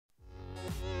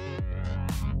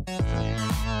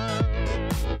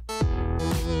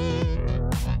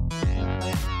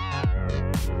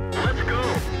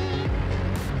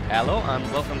Hello and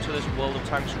welcome to this World of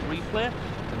Tanks replay.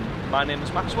 My name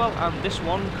is Maxwell and this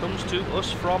one comes to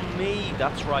us from me.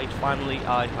 That's right, finally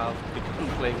I have begun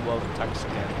playing World of Tanks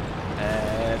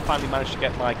again. Finally managed to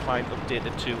get my client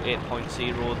updated to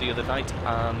 8.0 the other night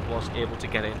and was able to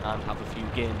get in and have a few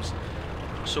games.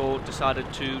 So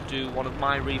decided to do one of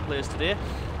my replays today.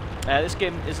 This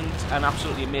game isn't an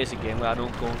absolutely amazing game where I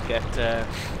don't go and get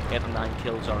 8 or 9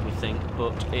 kills or anything,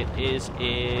 but it is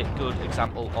a good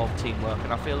example of teamwork,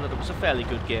 and I feel that it was a fairly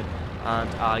good game and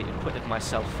I acquitted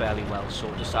myself fairly well, so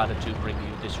decided to bring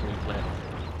you this replay.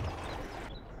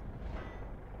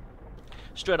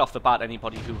 Straight off the bat,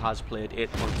 anybody who has played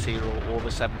 8.0 over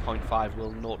 7.5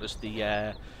 will notice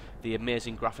the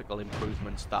amazing graphical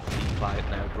improvements that the client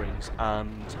now brings,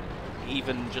 and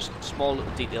even just small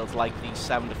little details like these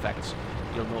sound effects.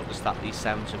 You'll notice that the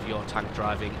sounds of your tank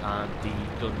driving and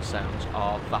the gun sounds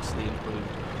are vastly improved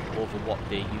over what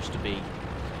they used to be.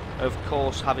 Of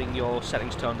course, having your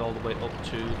settings turned all the way up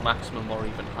to maximum or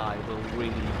even high will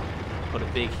really put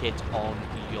a big hit on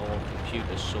your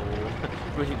computer, so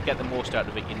really to get the most out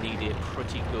of it you need a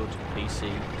pretty good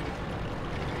PC.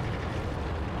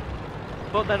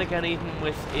 But then again, even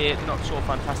with a not so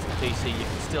fantastic PC, you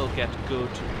can still get good.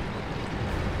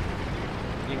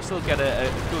 You can still get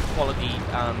a good quality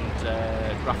and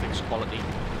graphics quality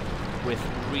with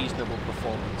reasonable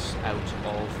performance out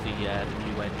of the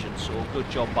new engine. So good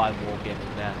job by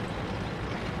Wargaming there.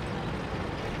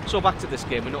 So back to this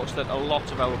game, we noticed that a lot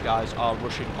of our guys are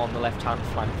rushing on the left-hand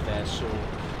flank there. So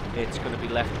it's going to be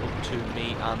left up to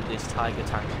me and this Tiger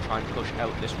tank to try and push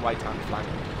out this right-hand flank.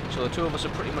 So the two of us are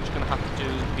pretty much going to have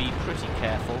to be pretty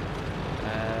careful.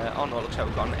 Oh no, it looks like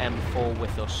we've got an M4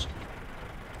 with us.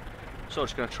 So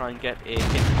just going to try and get a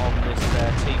hit on this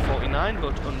T-29,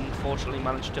 but unfortunately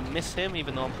managed to miss him,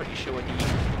 even though I'm pretty sure he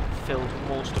filled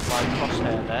most of my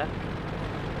crosshair there.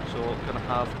 So going to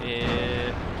have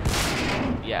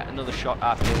another shot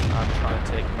at him and try and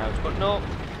take him out. But no,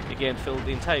 again filled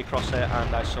the entire crosshair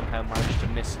and I somehow managed to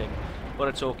miss him. But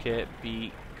it's okay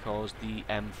because the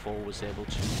M4 was able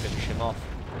to finish him off.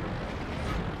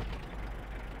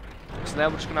 So now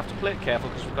we're just going to have to play it careful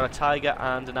because we've got a Tiger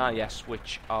and an IS,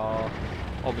 which are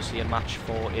obviously a match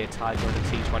for a Tiger and a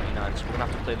T-29, so we're going to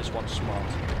have to play this one smart.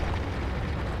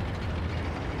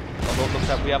 Although it looks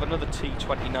like we have another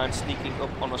T-29 sneaking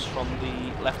up on us from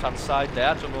the left-hand side there.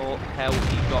 I don't know how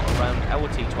he got around our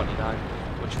T-29,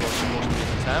 which was supposed to be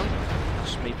in the town.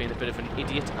 Just me being a bit of an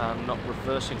idiot and not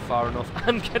reversing far enough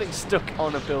and getting stuck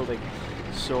on a building.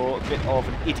 So a bit of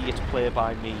an idiot play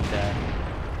by me there.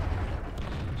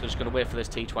 So just going to wait for this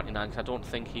T-29 because I don't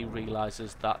think he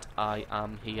realises that I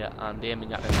am here and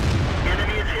aiming at him.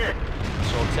 Enemy is hit.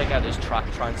 So I'll take out his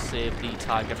track, try and save the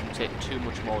Tiger from taking too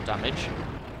much more damage.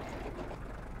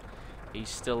 He's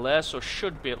still there, so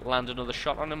should be able to land another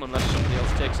shot on him unless somebody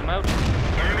else takes him out.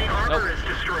 Enemy armor is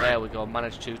destroyed. There we go,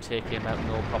 managed to take him out,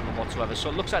 no problem whatsoever.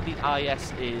 So it looks like the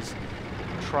IS is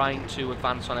trying to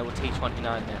advance on our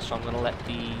T-29 there, so I'm going to let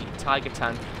the Tiger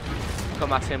tank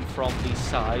come at him from the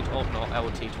side. Oh no, our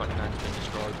T-29's been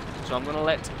destroyed. So I'm going to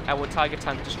let our Tiger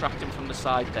tank distract him from the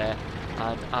side there,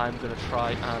 and I'm going to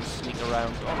try and sneak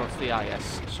around. Oh no, it's the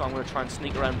IS. So I'm going to try and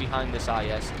sneak around behind this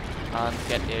IS and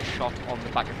get a shot on the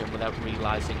back of him without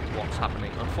realising what's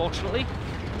happening. Unfortunately,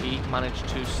 he managed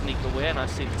to sneak away, and I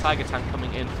see the Tiger tank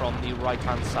coming in from the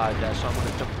right-hand side there. So I'm going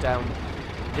to duck down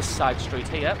this side street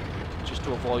here, just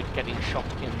to avoid getting shot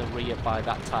in the rear by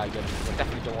that Tiger. I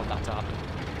definitely don't want that to happen.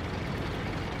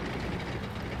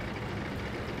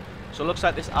 So it looks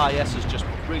like this IS is just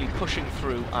really pushing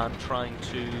through and trying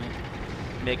to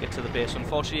make it to the base.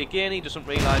 Unfortunately, again, he doesn't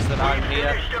realise that I'm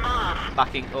here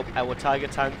backing up our Tiger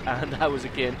tank, and I was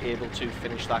again able to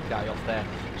finish that guy off there.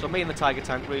 So me and the Tiger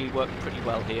tank really working pretty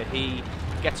well here. He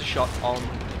gets a shot on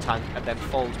the tank and then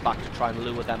falls back to try and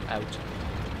lure them out.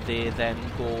 They then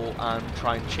go and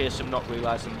try and chase him, not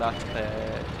realising that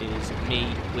there is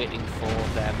me waiting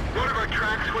for them. One of our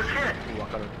tracks was hit. Ooh, I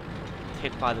got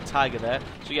hit by the Tiger there.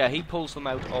 So yeah, he pulls them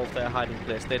out of their hiding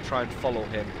place. They try and follow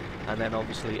him, and then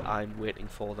obviously I'm waiting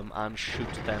for them and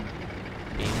shoot them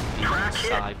in the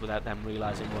side without them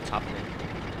realising what's happening.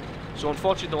 So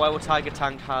unfortunately though, our Tiger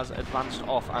tank has advanced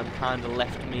off and kind of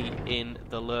left me in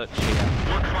the lurch here.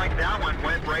 Looks like that one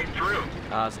went right through.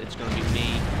 As it's going to be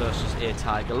me versus a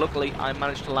Tiger. Luckily I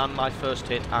managed to land my first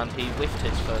hit and he whiffed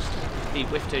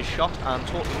his shot and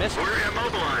totally missed. We're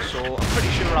immobilized. So I'm pretty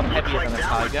sure I'm heavier than a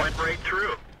Tiger. Went right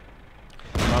through.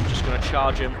 So I'm just going to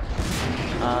charge him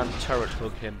and turret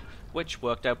hug him, which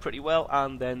worked out pretty well,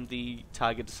 and then the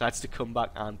Tiger decides to come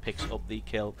back and picks up the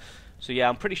kill. So yeah,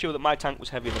 I'm pretty sure that my tank was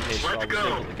heavier than his, so I was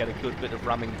able to get a good bit of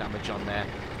ramming damage on there.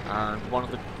 And one of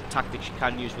the tactics you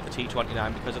can use with the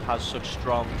T-29, because it has such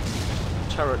strong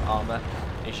turret armour,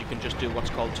 is you can just do what's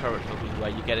called turret hugging,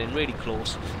 where you get in really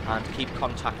close and keep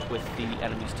contact with the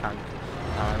enemy's tank.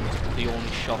 And the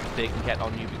only shot they can get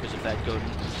on you because of their gun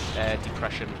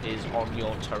depression is on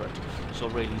your turret. So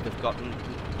really, they've gotten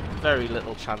very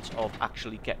little chance of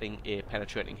actually getting a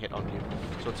penetrating hit on you.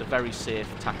 So it's a very safe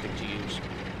tactic to use.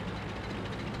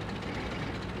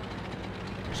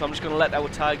 So I'm just going to let our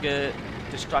Tiger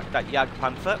distract that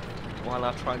Jagdpanther while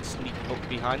I try and sneak up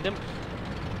behind him.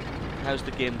 How's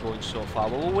the game going so far?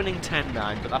 Well, we're winning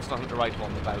 10-9, but that's not the right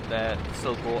one about there.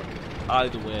 Still go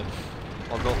either way.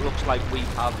 Although it looks like we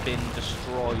have been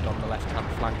destroyed on the left-hand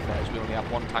flank there, as we only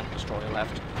have one tank destroyer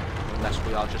left, unless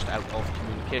we are just out of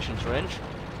communications range.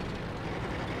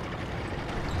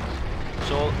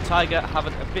 So Tiger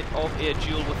having a bit of a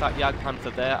duel with that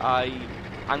Jagdpanther there. I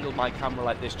angled my camera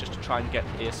like this just to try and get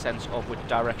a sense of which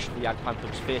direction the Jagdpanther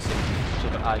was facing, so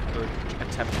that I could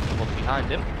attempt to come up behind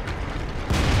him.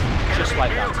 Just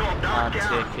like that, and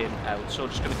take him out. So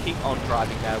just going to keep on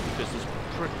driving now, because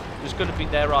there's going to be,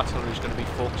 their artillery is going to be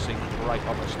focusing right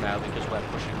on us now, because we're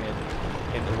pushing in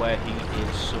into where he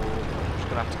is. So I'm just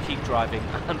going to have to keep driving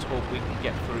and hope we can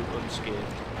get through unscathed.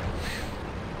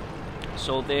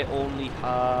 So they only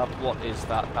have, what is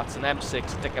that? That's an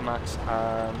M6, Dickermax,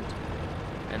 and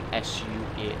an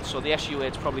SU-8. So the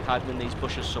SU-8's probably hiding in these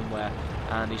bushes somewhere,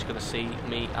 and he's going to see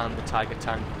me and the Tiger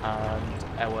tank and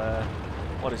our,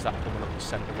 what is that coming up the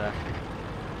centre there?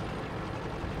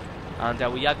 And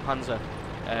our Jagdpanzer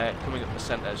coming up the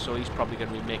centre, so he's probably going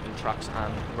to be making tracks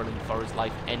and running for his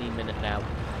life any minute now.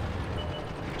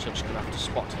 So I'm just going to have to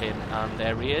spot him, and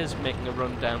there he is, making a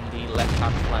run down the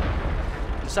left-hand flank.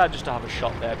 I decided just to have a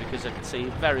shot there because I could see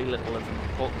very little of him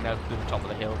poking out through the top of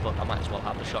the hill, but I might as well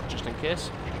have the shot just in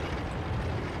case.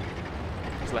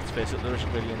 Because let's face it, there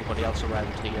isn't really anybody else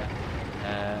around here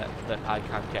that I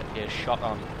can get a shot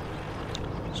on.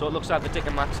 So it looks like the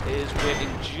Dickermax is waiting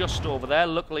just over there.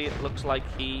 Luckily it looks like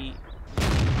he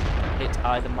hit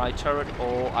either my turret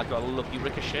or I got a lucky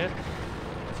ricochet,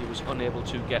 as he was unable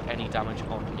to get any damage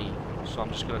on me. So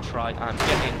I'm just going to try and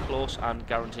get in close and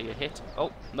guarantee a hit.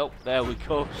 Oh, nope, there we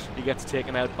go. He gets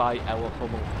taken out by our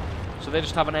Hummel. So they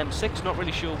just have an M6, not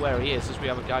really sure where he is, as we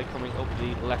have a guy coming up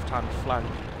the left-hand flank,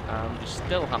 and we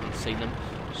still haven't seen him.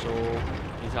 So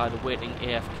he's either waiting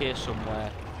AFK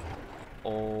somewhere,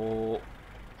 or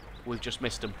we've just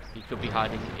missed him. He could be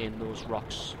hiding in those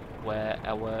rocks where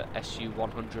our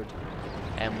SU-100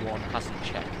 M1 hasn't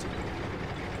checked.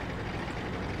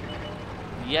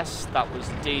 Yes, that was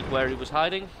indeed where he was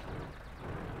hiding.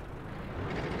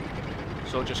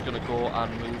 So just going to go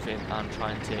and move in and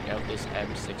try and take out this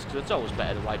M6, because it's always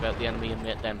better to wipe out the enemy and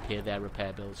make them pay their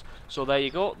repair bills. So there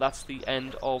you go, that's the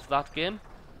end of that game.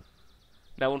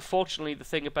 Now unfortunately the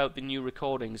thing about the new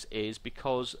recordings is,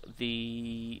 because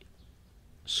the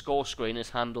score screen is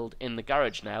handled in the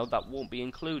garage now, that won't be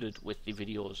included with the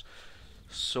videos.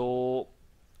 So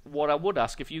what I would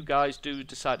ask, if you guys do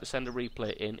decide to send a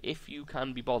replay in, if you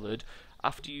can be bothered,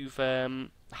 after you've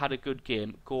had a good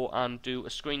game, go and do a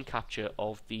screen capture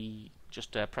of the,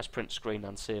 just press print screen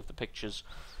and save the pictures,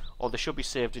 or they should be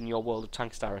saved in your World of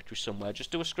Tanks directory somewhere.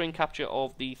 Just do a screen capture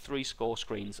of the 3 score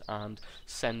screens and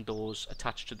send those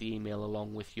attached to the email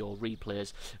along with your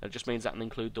replays. It just means I can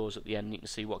include those at the end, and you can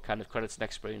see what kind of credits and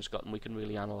experience got, and we can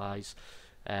really analyse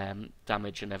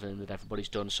damage and everything that everybody's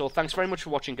done. So thanks very much for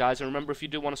watching, guys, and remember, if you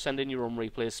do want to send in your own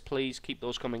replays, please keep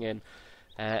those coming in,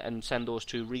 and send those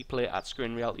to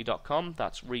replay@screenreality.com.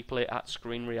 That's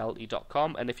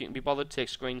replay@screenreality.com. And if you can be bothered, take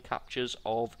screen captures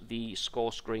of the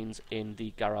score screens in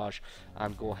the garage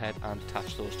and go ahead and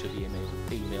attach those to the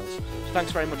emails. So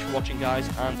thanks very much for watching, guys,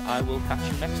 and I will catch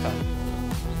you next time.